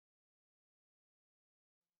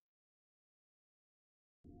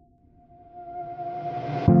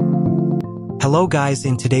Hello guys,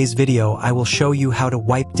 in today's video I will show you how to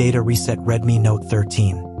wipe data reset Redmi Note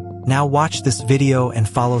 13. Now watch this video and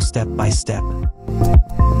follow step by step.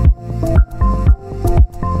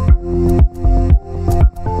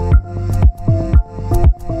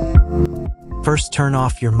 First, turn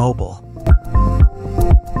off your mobile.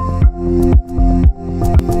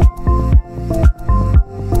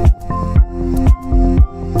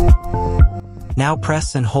 Now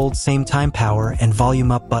press and hold same time power and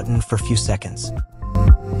volume up button for few seconds.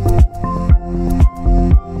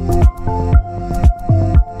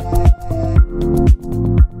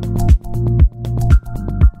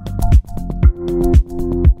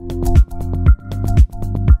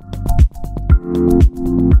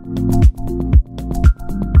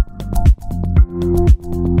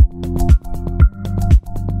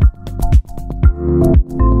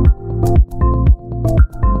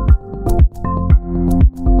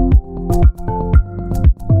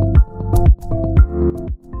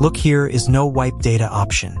 Look, here is no wipe data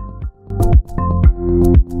option.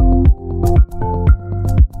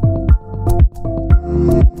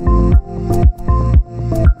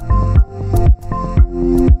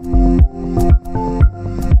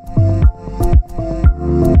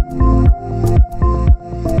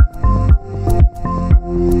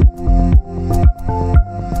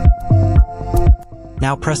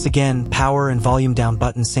 Now press again power and volume down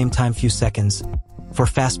button same time few seconds for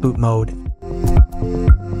fast boot mode.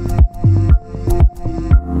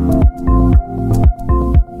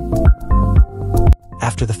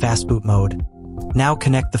 After the fast boot mode, now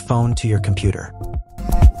connect the phone to your computer.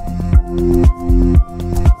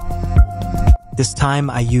 This time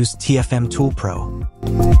I used TFM Tool Pro.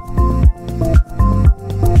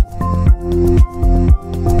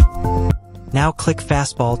 Now click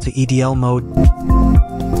fastball to EDL mode.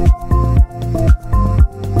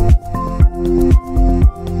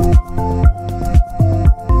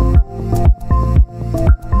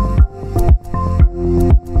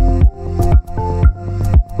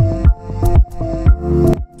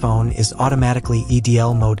 Phone is automatically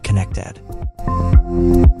EDL mode connected.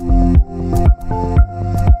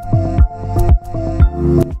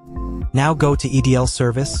 Now go to EDL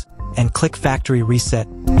service and click factory reset.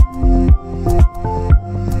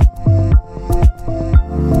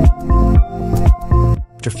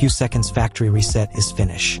 After a few seconds, factory reset is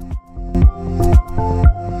finished.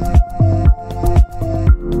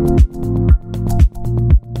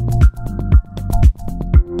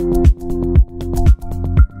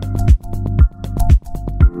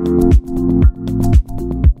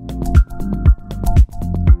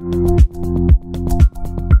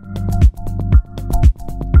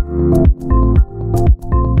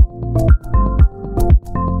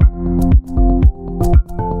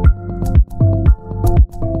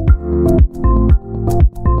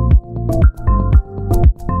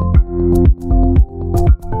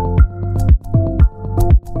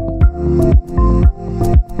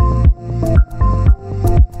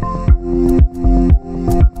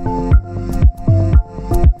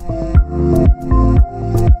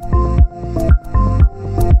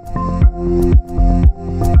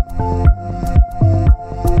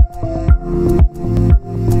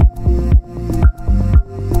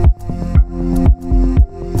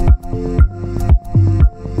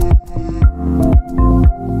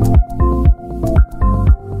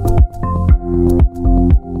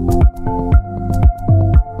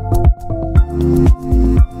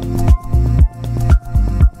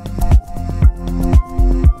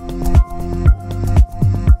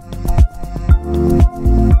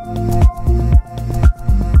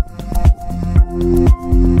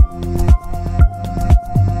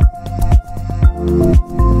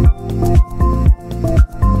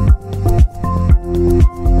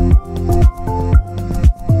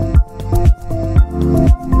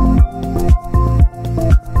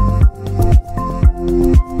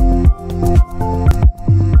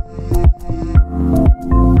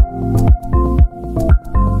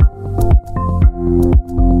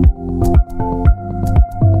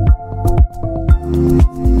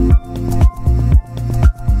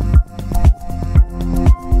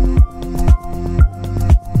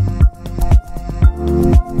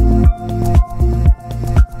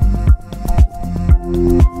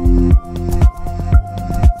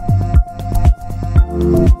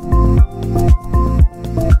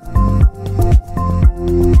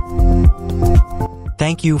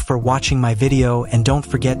 Thank you for watching my video and don't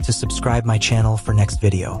forget to subscribe my channel for next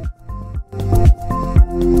video.